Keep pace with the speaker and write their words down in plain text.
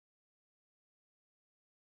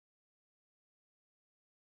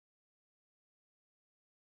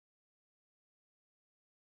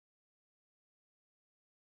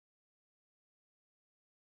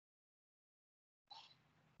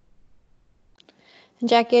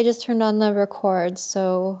Jackie, I just turned on the record,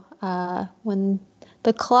 so when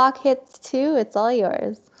the clock hits 2, it's all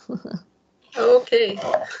yours. Okay.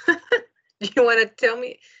 Do you want to tell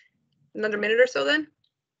me another minute or so then?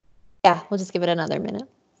 Yeah, we'll just give it another minute.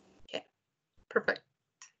 Okay, perfect.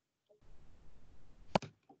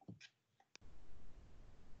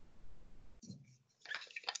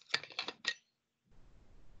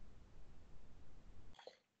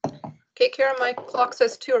 Okay, Kara, my clock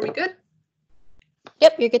says 2. Are we good?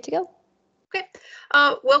 Yep, you're good to go. Okay.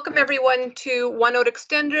 Welcome everyone to OneNote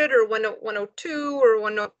Extended or OneNote 102 or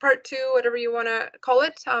OneNote Part 2, whatever you want to call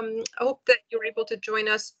it. I hope that you were able to join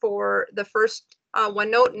us for the first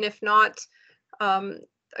OneNote, and if not,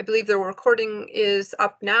 I believe the recording is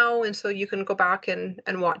up now, and so you can go back and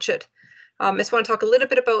watch it. I just want to talk a little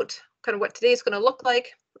bit about kind of what today's going to look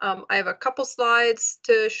like. I have a couple slides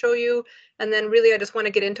to show you, and then really I just want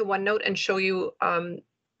to get into OneNote and show you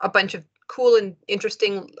a bunch of cool and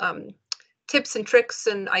interesting tips and tricks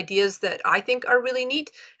and ideas that I think are really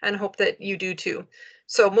neat, and hope that you do too.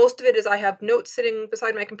 So most of it is I have notes sitting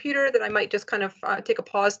beside my computer that I might just kind of take a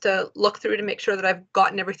pause to look through to make sure that I've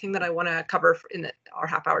gotten everything that I want to cover in our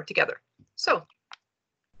half hour together. So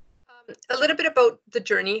a little bit about the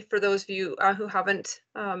journey for those of you who haven't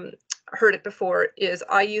heard it before is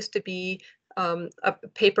I used to be a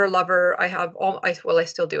paper lover. I have I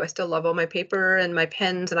still do. I still love all my paper and my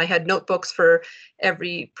pens, and I had notebooks for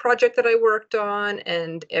every project that I worked on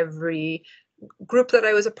and every group that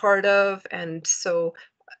I was a part of. And so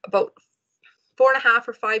about 4.5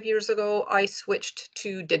 or 5 years ago, I switched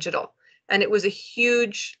to digital, and it was a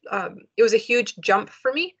huge jump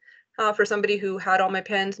for me. For somebody who had all my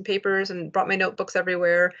pens and papers and brought my notebooks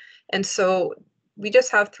everywhere. And so we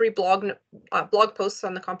just have 3 blog posts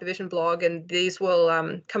on the CompuVision blog, and these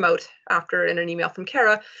will come out after in an email from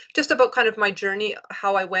Kara, just about kind of my journey,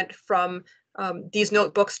 how I went from these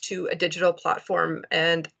notebooks to a digital platform.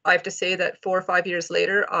 And I have to say that 4 or 5 years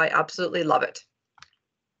later, I absolutely love it.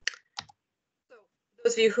 So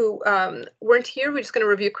those of you who weren't here, we're just going to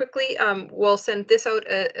review quickly. We'll send this out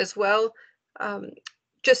as well.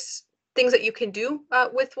 Just things that you can do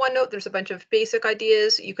with OneNote. There's a bunch of basic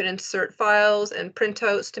ideas. You can insert files and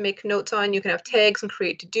printouts to make notes on. You can have tags and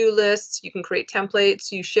create to-do lists. You can create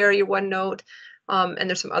templates. You share your OneNote, and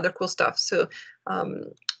there's some other cool stuff. So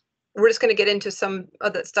we're just going to get into some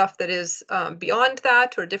of that stuff that is beyond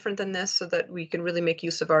that or different than this, so that we can really make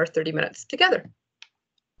use of our 30 minutes together.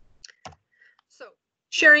 So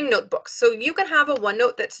sharing notebooks. So you can have a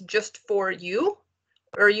OneNote that's just for you,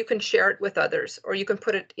 or you can share it with others, or you can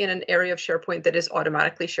put it in an area of SharePoint that is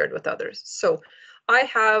automatically shared with others. So I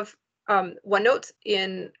have OneNotes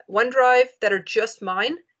in OneDrive that are just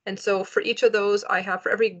mine. And so for each of those, I have,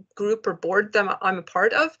 for every group or board that I'm a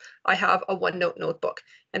part of, I have a OneNote notebook.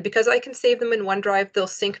 And because I can save them in OneDrive, they'll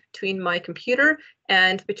sync between my computer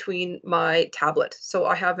and between my tablet. So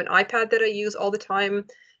I have an iPad that I use all the time,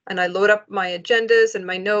 and I load up my agendas and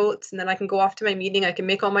my notes, and then I can go off to my meeting. I can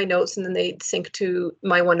make all my notes, and then they sync to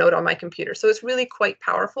my OneNote on my computer. So it's really quite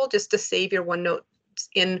powerful just to save your OneNote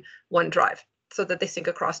in OneDrive so that they sync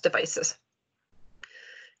across devices.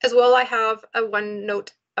 As well, I have a OneNote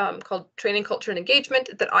called Training, Culture, and Engagement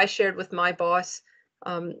that I shared with my boss,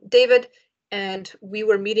 David, and we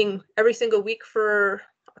were meeting every single week for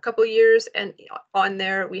a couple of years, and on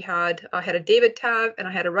there I had a David tab, and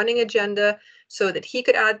I had a running agenda so that he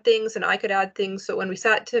could add things and I could add things. So when we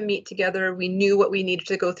sat to meet together, we knew what we needed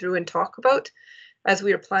to go through and talk about. As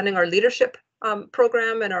we were planning our leadership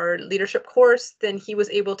program and our leadership course, then he was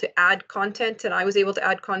able to add content, and I was able to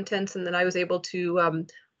add content, and then I was able to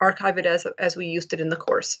archive it as we used it in the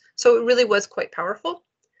course. So it really was quite powerful.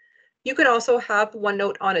 You can also have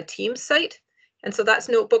OneNote on a team site, and so that's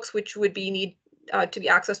notebooks which would need to be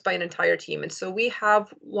accessed by an entire team. And so we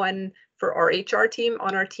have one for our HR team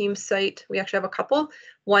on our team site. We actually have a couple.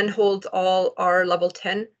 One holds all our level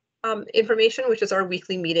 10 information, which is our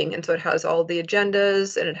weekly meeting. And so it has all the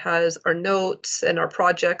agendas, and it has our notes and our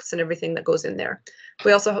projects and everything that goes in there.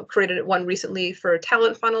 We also created one recently for a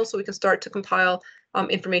talent funnel, so we can start to compile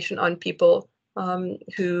information on people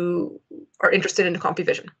who are interested in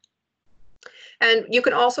CompuVision. And you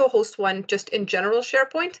can also host one just in general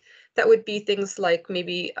SharePoint. That would be things like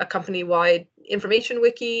maybe a company-wide information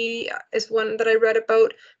wiki is one that I read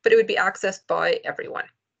about, but it would be accessed by everyone.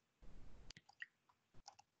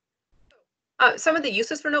 Some of the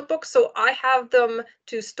uses for notebooks. So I have them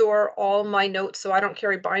to store all my notes, so I don't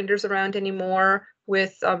carry binders around anymore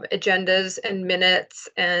with agendas and minutes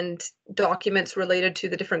and documents related to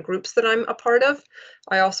the different groups that I'm a part of.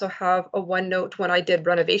 I also have a OneNote when I did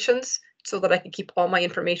renovations, so that I could keep all my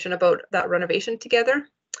information about that renovation together.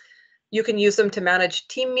 You can use them to manage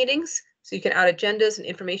team meetings. So you can add agendas and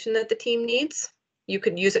information that the team needs. You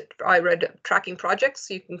can use it, I read tracking projects.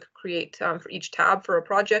 So you can create for each tab for a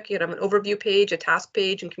project, you can have an overview page, a task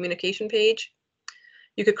page, and communication page.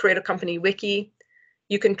 You could create a company wiki.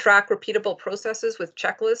 You can track repeatable processes with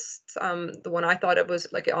checklists. The one I thought it was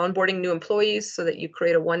like onboarding new employees, so that you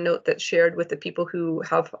create a OneNote that's shared with the people who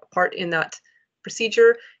have part in that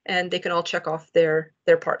procedure, and they can all check off their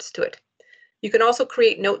parts to it. You can also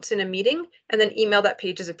create notes in a meeting and then email that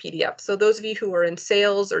page as a PDF. So those of you who are in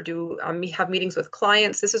sales or do have meetings with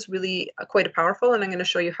clients, this is really quite powerful, and I'm going to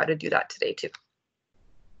show you how to do that today too.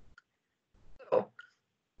 So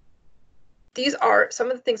these are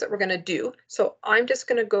some of the things that we're going to do. So I'm just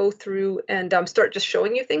going to go through and start just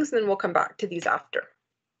showing you things, and then we'll come back to these after.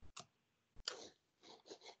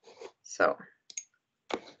 So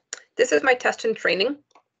this is my test and training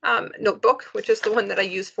notebook, which is the one that I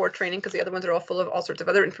use for training, because the other ones are all full of all sorts of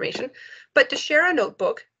other information. But to share a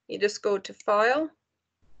notebook, you just go to File,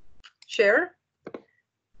 Share,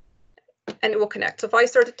 and it will connect. So if I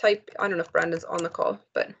start to type, I don't know if Brandon's on the call,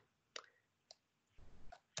 but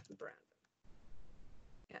Brandon.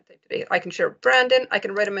 Can't type today. I can share Brandon. I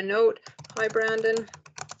can write him a note. Hi, Brandon.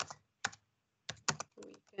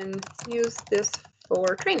 We can use this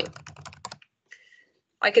for training.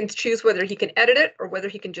 I can choose whether he can edit it or whether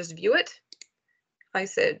he can just view it. I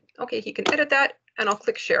said, okay, he can edit that, and I'll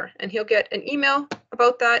click share, and he'll get an email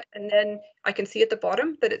about that. And then I can see at the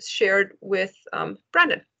bottom that it's shared with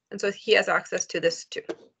Brandon. And so he has access to this too.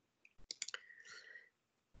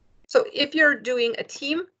 So if you're doing a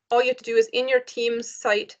team, all you have to do is in your team's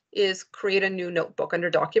site is create a new notebook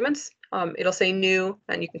under documents. It'll say new,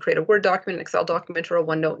 and you can create a Word document, an Excel document, or a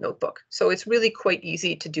OneNote notebook. So it's really quite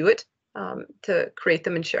easy to do it, to create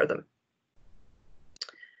them and share them.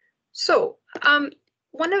 So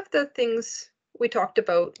one of the things we talked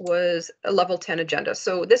about was a level 10 agenda.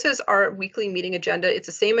 So this is our weekly meeting agenda. It's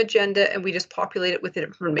the same agenda, and we just populate it with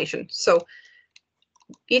information. So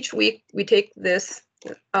each week we take this,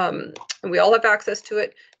 and we all have access to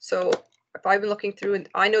it. So if I've been looking through, and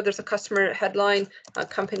I know there's a customer headline,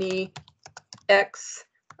 company X,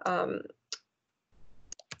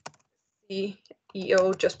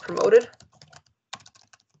 CEO just promoted.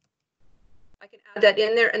 I can add that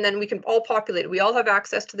in there, and then we can all populate it. We all have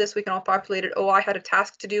access to this. We can all populate it. Oh, I had a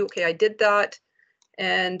task to do. Okay, I did that.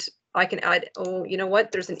 And I can add, oh, you know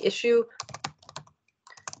what? There's an issue.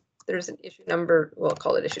 There's an issue number, we'll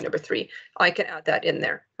call it issue number 3. I can add that in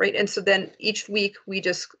there, right? And so then each week we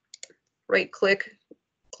just right click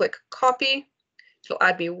copy. It'll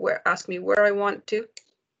add me where, ask me where I want to.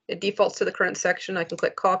 It defaults to the current section. I can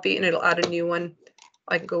click copy, and it'll add a new one.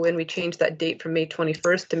 I can go in, we change that date from May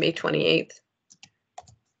 21st to May 28th.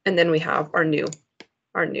 And then we have our new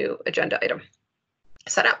agenda item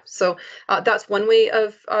set up. So that's one way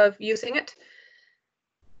of using it.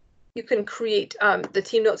 You can create the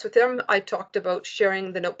team notes with them. I talked about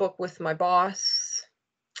sharing the notebook with my boss.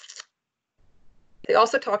 They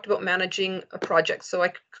also talked about managing a project. So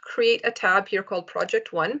I create a tab here called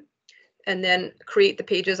Project 1, and then create the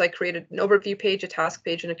pages. I created an overview page, a task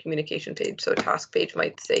page, and a communication page. So a task page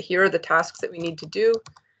might say, here are the tasks that we need to do.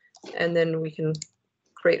 And then we can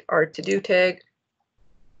create our to-do tag.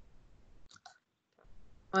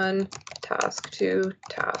 1, task 2,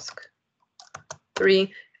 task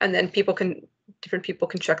 3. And then different people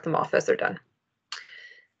can check them off as they're done.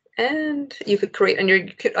 And you could create,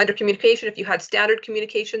 and under communication, if you had standard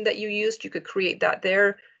communication that you used, you could create that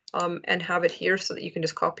there and have it here so that you can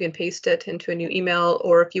just copy and paste it into a new email.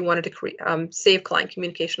 Or if you wanted to create save client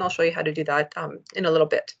communication, I'll show you how to do that in a little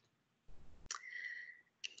bit.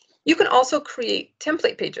 You can also create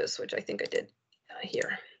template pages, which I think I did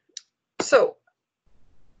here. So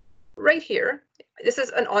right here, this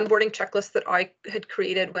is an onboarding checklist that I had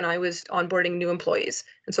created when I was onboarding new employees.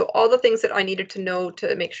 And so all the things that I needed to know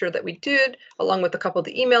to make sure that we did, along with a couple of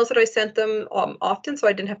the emails that I sent them often, so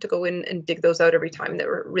I didn't have to go in and dig those out every time. They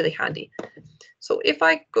were really handy. So if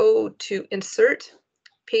I go to Insert,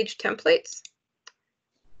 Page Templates,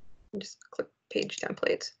 just click Page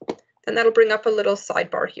Templates, and that'll bring up a little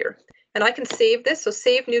sidebar here. And I can save this, so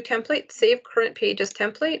save new template, save current page as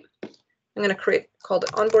template. I'm going to called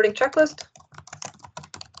it onboarding checklist.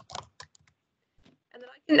 And then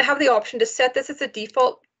I can have the option to set this as a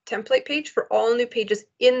default template page for all new pages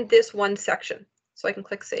in this one section. So I can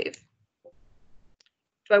click save.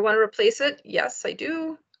 Do I want to replace it? Yes, I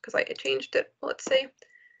do, because I changed it, let's say.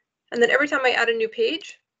 And then every time I add a new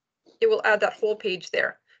page, it will add that whole page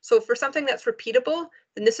there. So for something that's repeatable,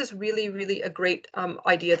 then this is really, really a great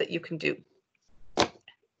idea that you can do.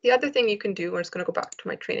 The other thing you can do, we're just going to go back to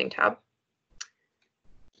my training tab.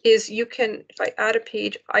 is you can, if I add a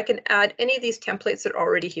page, I can add any of these templates that are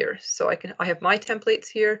already here. So I have my templates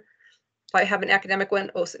here. If I have an academic one,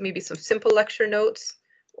 oh, so maybe some simple lecture notes,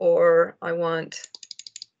 or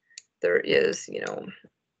there is, you know,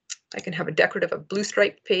 I can have a decorative, a blue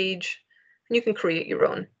stripe page, and you can create your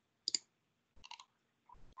own.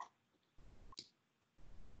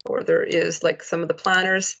 Or there is like some of the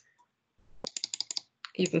planners.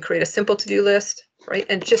 You can create a simple to-do list, right?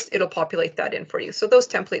 And just it'll populate that in for you. So those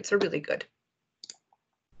templates are really good.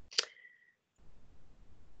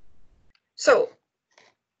 So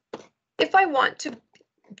if I want to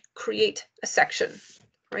create a section,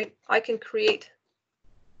 right, I can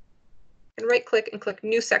right click and click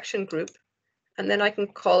new section group, and then I can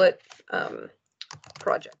call it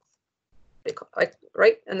projects,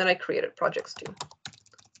 right? And then I created projects too.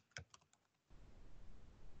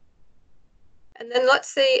 And then let's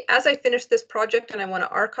say as I finish this project and I want to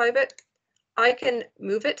archive it, I can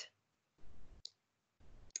move it.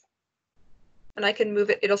 And I can move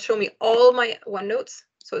it. It'll show me all my OneNotes.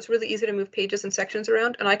 So it's really easy to move pages and sections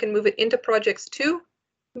around. And I can move it into projects to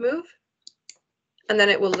move. And then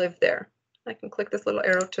it will live there. I can click this little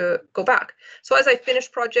arrow to go back. So as I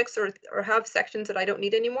finish projects or have sections that I don't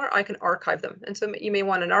need anymore, I can archive them. And so you may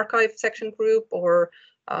want an archive section group or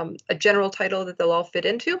a general title that they'll all fit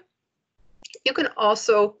into. You can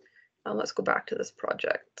also, let's go back to this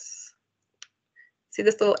project. See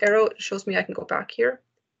this little arrow? It shows me I can go back here.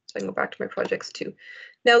 So I can go back to my projects too.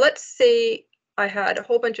 Now let's say I had a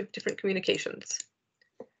whole bunch of different communications.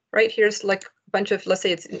 Right, here's like a bunch of, let's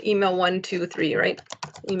say it's an email 1, 2, 3, right?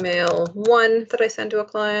 Email 1 that I send to a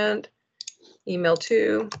client, email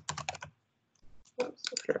 2. Oops, let's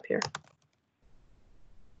put it up here.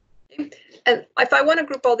 And if I want to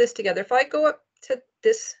group all this together, if I go up to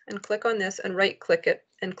this and click on this and right click it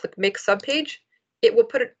and click make subpage, it will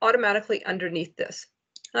put it automatically underneath this.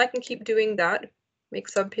 And I can keep doing that, make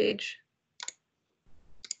subpage.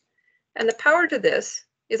 And the power to this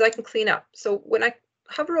is I can clean up. So when I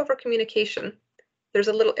hover over communication, there's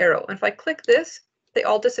a little arrow. And if I click this, they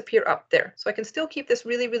all disappear up there. So I can still keep this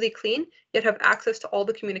really, really clean, yet have access to all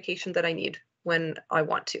the communication that I need when I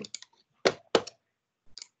want to.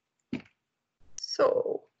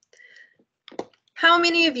 So how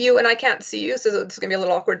many of you, and I can't see you, so it's gonna be a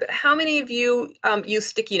little awkward, but how many of you use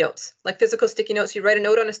sticky notes, like physical sticky notes? You write a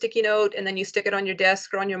note on a sticky note and then you stick it on your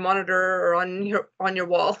desk or on your monitor or on your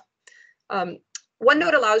wall.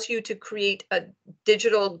 OneNote allows you to create a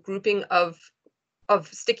digital grouping of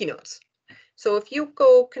sticky notes. So if you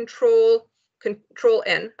go Control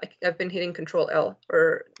N, I've been hitting Control L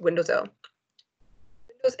or Windows L.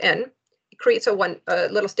 Windows N, it creates a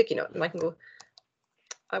little sticky note, and I can go.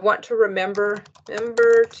 I want to remember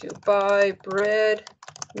to buy bread,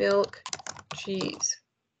 milk, cheese.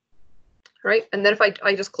 Right, and then if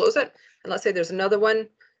I just close it, and let's say there's another one.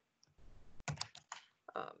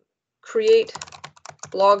 Create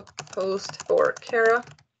blog post for Kara.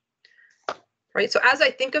 Right, so as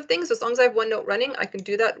I think of things, as long as I have OneNote running, I can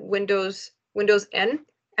do that Windows N,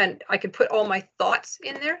 and I can put all my thoughts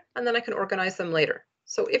in there, and then I can organize them later.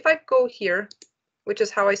 So if I go here, which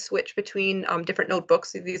is how I switch between different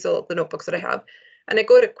notebooks, these are the notebooks that I have, and I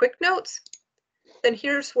go to Quick Notes, then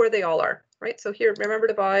here's where they all are. Right, so here, remember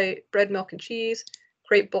to buy bread, milk, and cheese,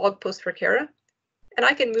 create blog post for Kara, and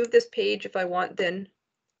I can move this page if I want, then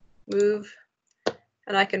move,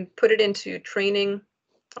 and I can put it into training,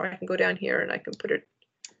 or I can go down here and I can put it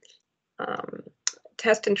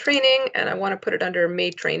test and training, and I want to put it under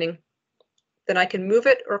May training. Then I can move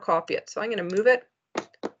it or copy it. So I'm going to move it,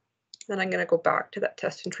 then I'm going to go back to that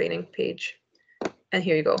test and training page, and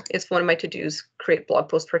here you go. It's one of my to-dos, create blog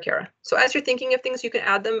post for Kara. So as you're thinking of things, you can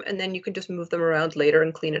add them, and then you can just move them around later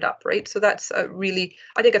and clean it up, right? So that's really,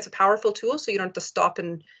 I think it's a powerful tool, so you don't have to stop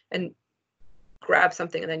and grab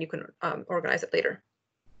something, and then you can organize it later.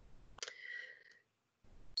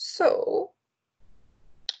 So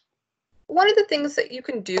one of the things that you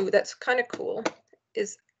can do that's kind of cool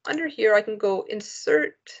is under here, I can go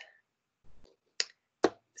insert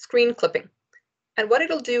screen clipping. And what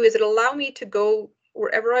it'll do is it'll allow me to go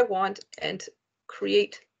wherever I want and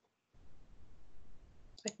create.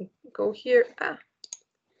 I can go here. Okay,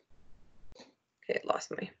 I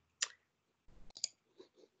lost my.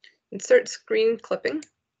 Insert screen clipping.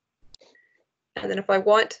 And then if I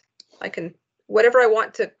want, I can, whatever I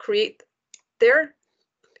want to create there,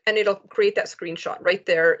 and it'll create that screenshot right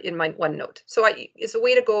there in my OneNote. So it's a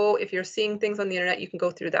way to go. If you're seeing things on the internet, you can go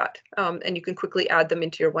through that, and you can quickly add them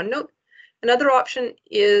into your OneNote. Another option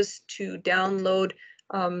is to download,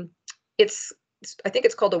 I think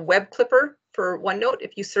it's called a web clipper for OneNote.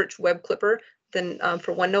 If you search web clipper, then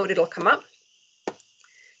for OneNote, it'll come up.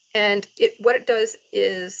 And what it does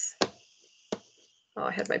is, oh,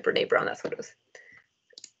 I had my Brene Brown, that's what it was.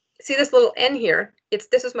 See this little N here?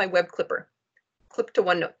 This is my web clipper. Clip to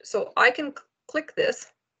OneNote. So I can click this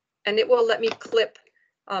and it will let me clip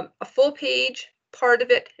a full page, part of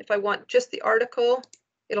it. If I want just the article,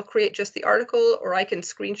 it'll create just the article, or I can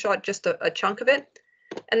screenshot just a chunk of it.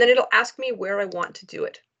 And then it'll ask me where I want to do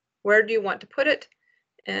it. Where do you want to put it?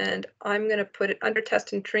 And I'm going to put it under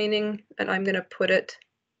test and training, and I'm going to put it,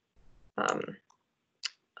 oh,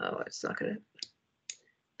 it's not going to,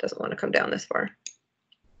 doesn't want to come down this far.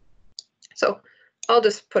 So I'll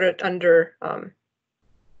just put it under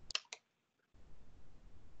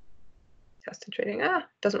test and training.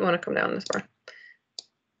 Doesn't want to come down this far.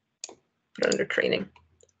 Put it under training.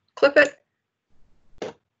 Clip it.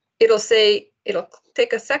 It'll say, it'll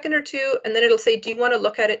take a second or two, and then it'll say, do you want to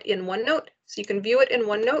look at it in OneNote? So you can view it in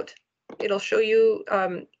OneNote. It'll show you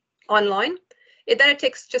online. Then it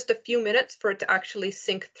takes just a few minutes for it to actually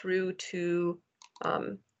sync through to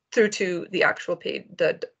the actual page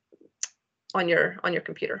on your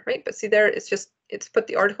computer, right? But see there, it's put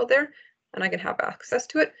the article there, and I can have access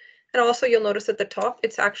to it. And also you'll notice at the top,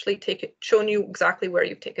 it's actually shown you exactly where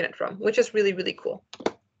you've taken it from, which is really, really cool.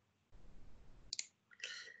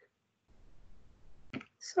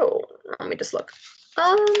 So let me just look.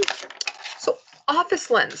 So Office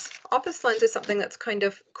Lens. Office Lens is something that's kind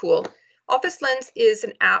of cool. Office Lens is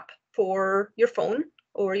an app for your phone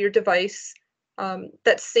or your device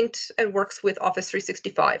that's synced and works with Office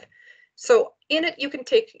 365. So in it,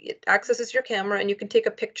 it accesses your camera, and you can take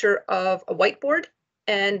a picture of a whiteboard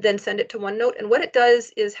and then send it to OneNote. And what it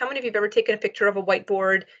does is, how many of you have ever taken a picture of a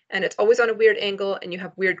whiteboard and it's always on a weird angle and you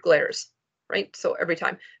have weird glares, right? So every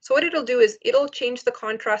time. So what it'll do is it'll change the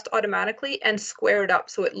contrast automatically and square it up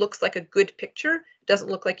so it looks like a good picture. It doesn't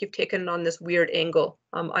look like you've taken it on this weird angle.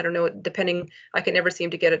 I don't know, depending, I can never seem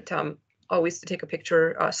to get it always to take a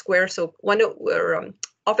picture square. So OneNote or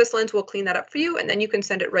Office Lens will clean that up for you, and then you can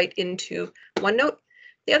send it right into OneNote.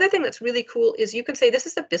 The other thing that's really cool is you can say, this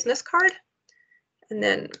is a business card. And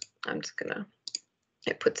then I'm just gonna,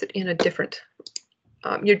 it puts it in a different,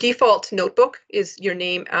 your default notebook is your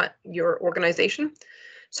name at your organization.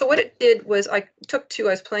 So what it did was I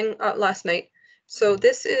was playing last night. So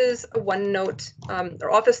this is a OneNote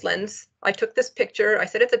or Office Lens. I took this picture, I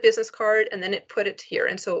said it's a business card, and then it put it here.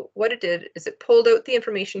 And so what it did is it pulled out the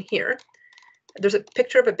information here. There's a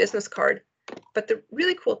picture of a business card, but the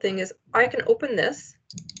really cool thing is I can open this.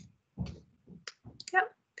 Yeah.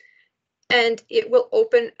 And it will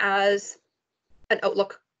open as an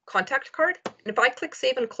Outlook contact card. And if I click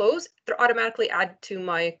save and close, they're automatically added to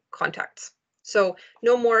my contacts. So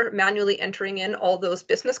no more manually entering in all those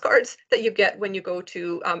business cards that you get when you go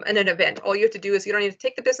to an event. All you have to do is, you don't need to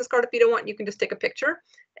take the business card if you don't want. You can just take a picture,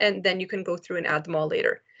 and then you can go through and add them all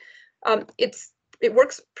later. It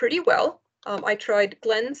works pretty well. I tried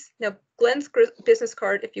Glenn's. Now, Glenn's business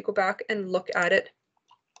card, if you go back and look at it,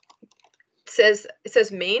 it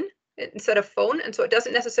says main instead of phone, and so it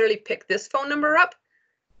doesn't necessarily pick this phone number up.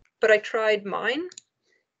 But I tried mine,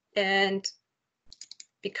 and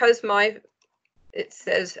because it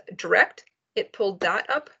says direct, it pulled that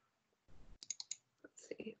up. Let's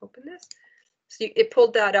see, open this. So it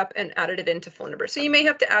pulled that up and added it into phone number. So you may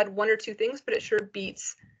have to add one or two things, but it sure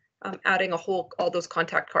beats adding all those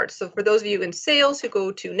contact cards. So for those of you in sales who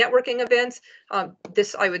go to networking events,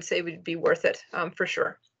 this I would say would be worth it for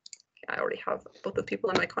sure. I already have both the people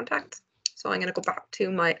in my contacts. So I'm going to go back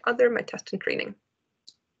to my test and training.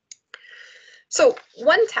 So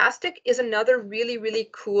OneTastic is another really, really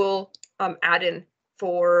cool add-in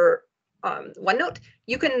for OneNote.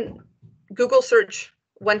 You can Google search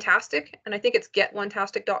OneTastic, and I think it's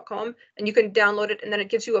getOnetastic.com, and you can download it, and then it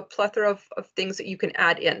gives you a plethora of things that you can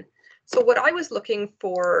add in. So what I was looking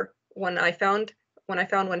for when I found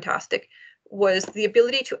OneTastic was the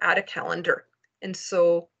ability to add a calendar. And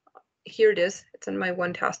so here it is. It's in my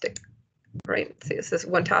OneTastic, right? See, this is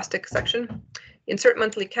OneTastic section. Insert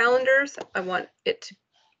monthly calendars. I want it to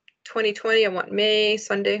 2020. I want May,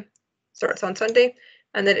 Sunday, starts on Sunday,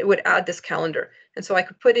 and then it would add this calendar. And so I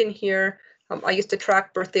could put in here, I used to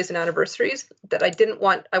track birthdays and anniversaries that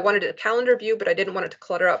I wanted a calendar view, but I didn't want it to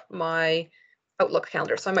clutter up my Outlook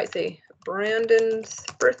calendar. So I might say Brandon's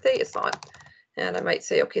birthday, it's not. And I might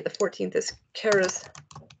say, okay, the 14th is Kara's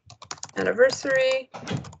anniversary.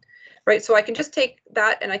 Right, so I can just take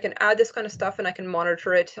that and I can add this kind of stuff, and I can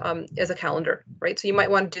monitor it as a calendar, right? So you might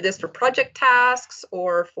want to do this for project tasks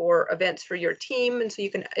or for events for your team, and so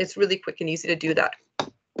it's really quick and easy to do that.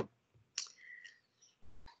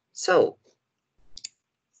 So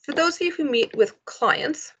for those of you who meet with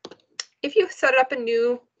clients, if you set up a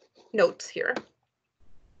new notes here,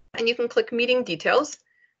 and you can click meeting details,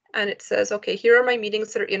 and it says, okay, here are my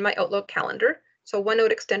meetings that are in my Outlook calendar. So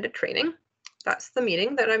OneNote extended training, that's the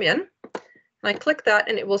meeting that I'm in. And I click that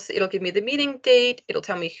and it'll give me the meeting date, it'll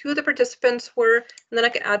tell me who the participants were, and then I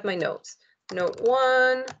can add my notes. Note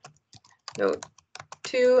 1, note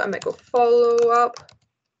 2, I might go follow up.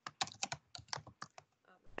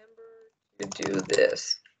 Remember to do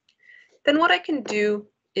this. Then what I can do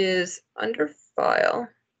is under File,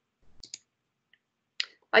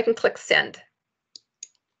 I can click Send.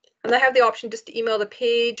 And I have the option just to email the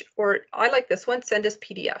page, or I like this one, Send as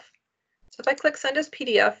PDF. So if I click Send as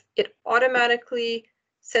PDF, it automatically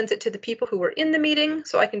sends it to the people who were in the meeting,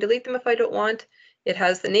 so I can delete them if I don't want. It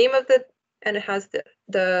has the name of and it has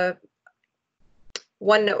the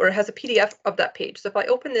OneNote, or it has a PDF of that page. So if I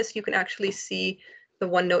open this, you can actually see the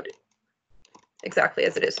OneNote exactly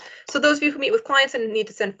as it is. So those of you who meet with clients and need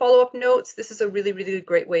to send follow-up notes, this is a really, really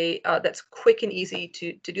great way that's quick and easy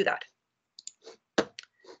to do that.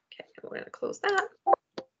 Okay, we're going to close that.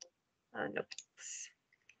 Notes.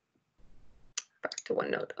 Back to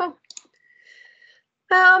OneNote. Oh.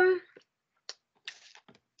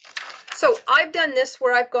 So I've done this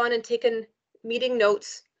where I've gone and taken meeting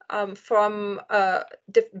notes from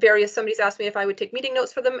somebody's asked me if I would take meeting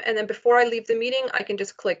notes for them, and then before I leave the meeting, I can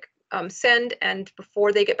just click send, and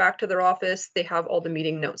before they get back to their office, they have all the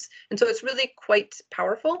meeting notes. And so it's really quite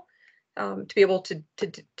powerful to be able to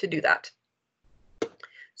do that.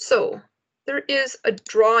 So there is a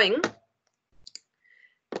drawing.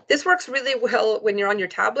 This works really well when you're on your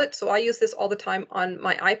tablet, so I use this all the time on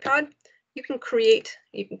my iPad. You can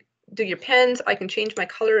do your pens, I can change my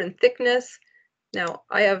color and thickness. Now,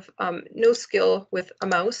 I have no skill with a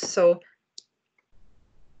mouse, so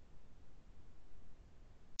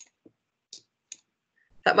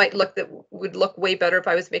that would look way better if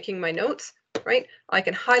I was making my notes, right? I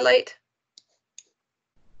can highlight,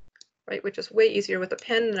 right, which is way easier with a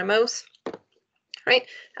pen than a mouse, right?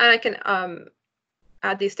 And I can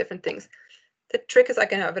add these different things. The trick is I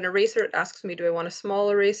can have an eraser. It asks me, do I want a small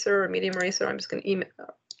eraser or medium eraser? I'm just going to email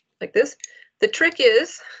like this. The trick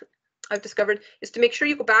is, I've discovered, is to make sure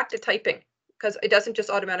you go back to typing, because it doesn't just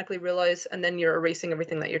automatically realize and then you're erasing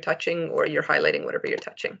everything that you're touching, or you're highlighting whatever you're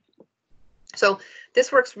touching. So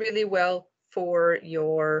this works really well for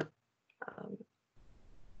your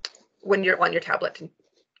when you're on your tablet.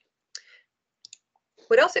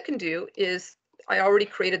 What else it can do is, I already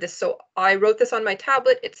created this, so I wrote this on my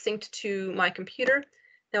tablet, it's synced to my computer.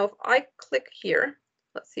 Now if I click here,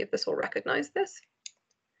 let's see if this will recognize this.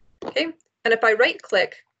 Okay, and if I right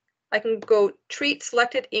click, I can go treat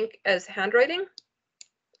selected ink as handwriting,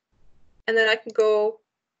 and then I can go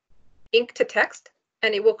ink to text,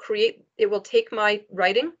 and it will take my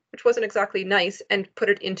writing, which wasn't exactly nice, and put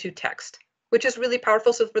it into text, which is really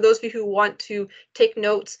powerful. So for those of you who want to take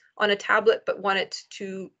notes on a tablet but want it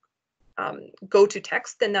to go to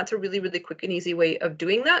text, then that's a really, really quick and easy way of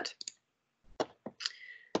doing that.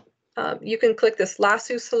 You can click this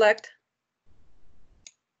lasso select,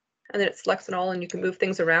 and then it selects it all, and you can move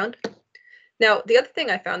things around. Now, the other thing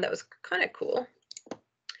I found that was kind of cool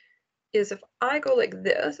is if I go like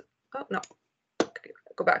this, oh no,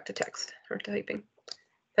 go back to text or typing.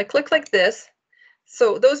 If I click like this,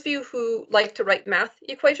 so those of you who like to write math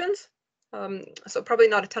equations, so probably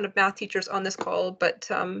not a ton of math teachers on this call, but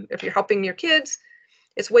if you're helping your kids,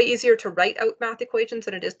 it's way easier to write out math equations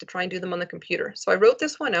than it is to try and do them on the computer. So I wrote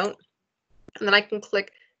this one out, and then I can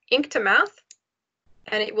click ink to math,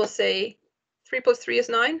 and it will say 3 + 3 is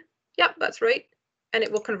 9. Yep, that's right. And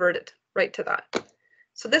it will convert it right to that.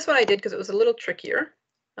 So this one I did because it was a little trickier.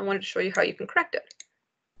 I wanted to show you how you can correct it.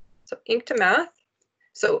 So ink to math.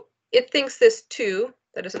 So it thinks this 2,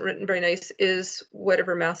 that isn't written very nice, is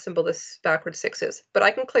whatever math symbol this backward 6 is. But I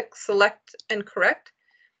can click select and correct.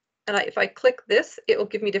 And if I click this, it will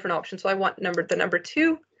give me different options. So I want the number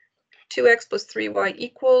 2, 2x + 3y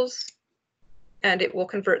equals, and it will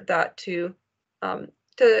convert that to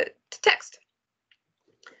text.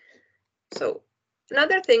 So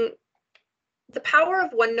another thing, the power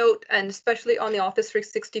of OneNote, and especially on the Office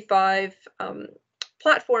 365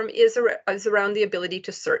 platform, is around the ability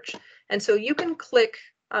to search. And so you can click,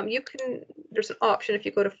 there's an option if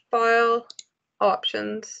you go to File,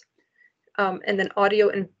 Options, and then Audio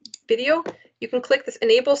and Video, you can click this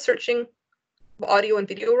Enable Searching Audio and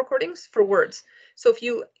Video Recordings for words. So if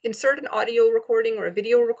you insert an audio recording or a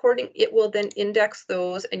video recording, it will then index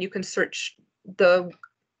those, and you can search the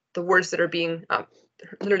words that are being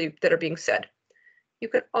literally that are being said. You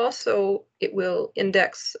can also, it will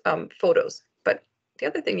index photos. But the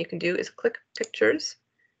other thing you can do is click pictures.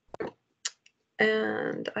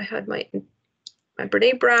 And I had my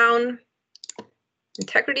Brene Brown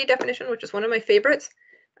integrity definition, which is one of my favorites.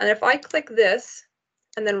 And if I click this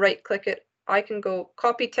and then right click it, I can go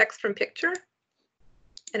copy text from picture.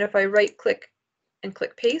 And if I right click and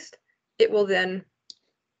click paste, it will then,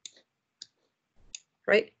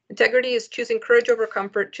 right? Integrity is choosing courage over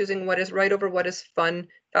comfort, choosing what is right over what is fun,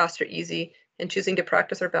 fast, or easy, and choosing to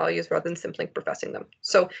practice our values rather than simply professing them.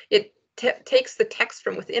 So it takes the text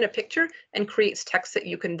from within a picture and creates text that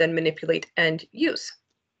you can then manipulate and use.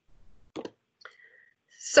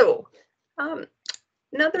 So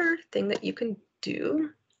another thing that you can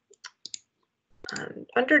do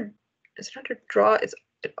under draw is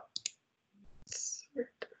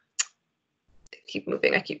keep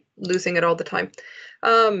moving. I keep losing it all the time.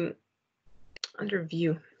 Under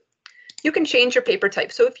view, you can change your paper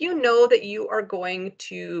type. So if you know that you are going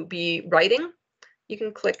to be writing, you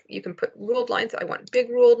can click, you can put ruled lines. I want big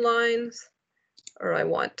ruled lines, or I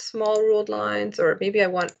want small ruled lines, or maybe I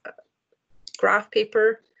want graph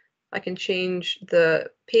paper. I can change the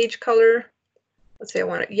page color. Let's say I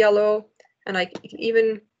want it yellow, and I can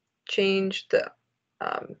even change the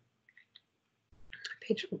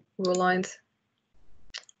page rule lines.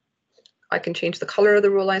 I can change the color of the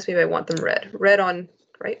rule lines. Maybe I want them red on,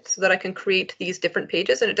 right? So that I can create these different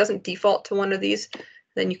pages and it doesn't default to one of these.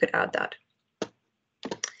 Then you could add that.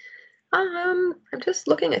 I'm just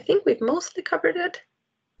looking, I think we've mostly covered it.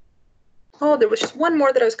 Oh, there was just one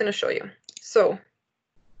more that I was going to show you. So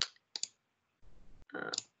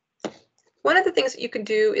one of the things that you can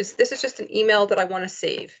do is, this is just an email that I want to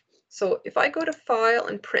save. So if I go to File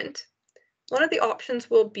and Print, one of the options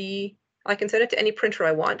will be, I can send it to any printer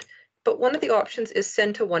I want, but one of the options is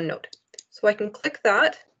Send to OneNote. So I can click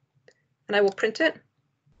that and I will print it.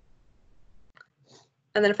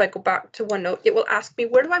 And then if I go back to OneNote, it will ask me,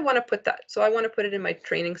 where do I want to put that? So I want to put it in my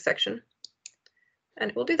training section, and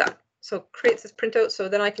it will do that. So it creates this printout. So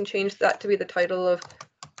then I can change that to be the title of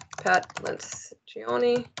Pat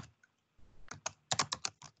Lencioni.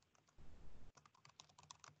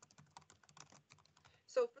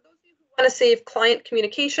 So for those of you who want to save client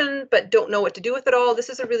communication but don't know what to do with it all, this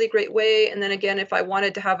is a really great way. And then again, if I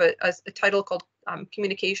wanted to have a title called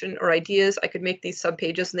communication or ideas, I could make these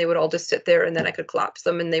subpages and they would all just sit there, and then I could collapse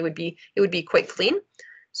them and it would be quite clean.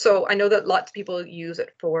 So I know that lots of people use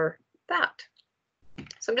it for that.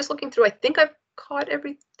 So I'm just looking through. I think I've caught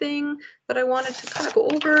everything that I wanted to kind of go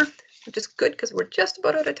over, which is good because we're just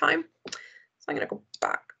about out of time. So I'm going to go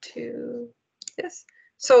back to this.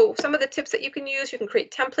 So some of the tips that you can use, you can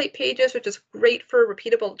create template pages, which is great for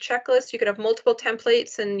repeatable checklists. You could have multiple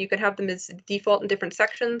templates and you can have them as default in different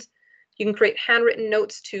sections. You can create handwritten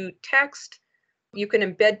notes to text. You can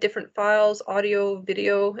embed different files, audio,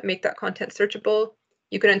 video, and make that content searchable.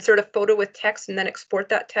 You can insert a photo with text and then export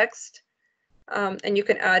that text. And you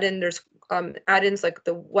can add in, there's add-ins like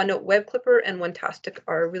the OneNote Web Clipper and OneTastic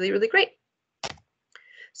are really, really great.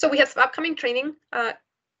 So we have some upcoming training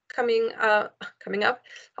coming up.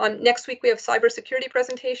 Next week we have cybersecurity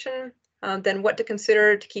presentation, then what to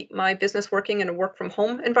consider to keep my business working in a work from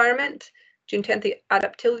home environment. June 10th, the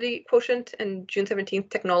adaptability quotient, and June 17th,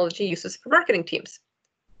 technology uses for marketing teams.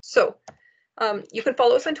 So you can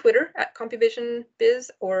follow us on Twitter at CompuVision Biz,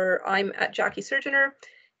 or I'm at Jacquie Surgeoner.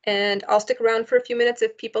 And I'll stick around for a few minutes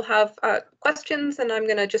if people have questions, and I'm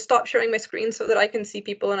going to just stop sharing my screen so that I can see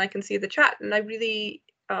people and I can see the chat. And I really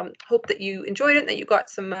hope that you enjoyed it and that you got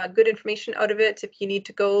some good information out of it. If you need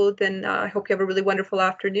to go, then I hope you have a really wonderful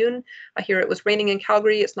afternoon. I hear it was raining in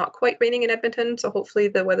Calgary. It's not quite raining in Edmonton, so hopefully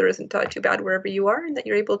the weather isn't too bad wherever you are, and that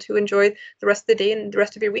you're able to enjoy the rest of the day and the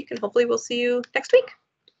rest of your week. And hopefully we'll see you next week.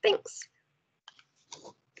 Thanks.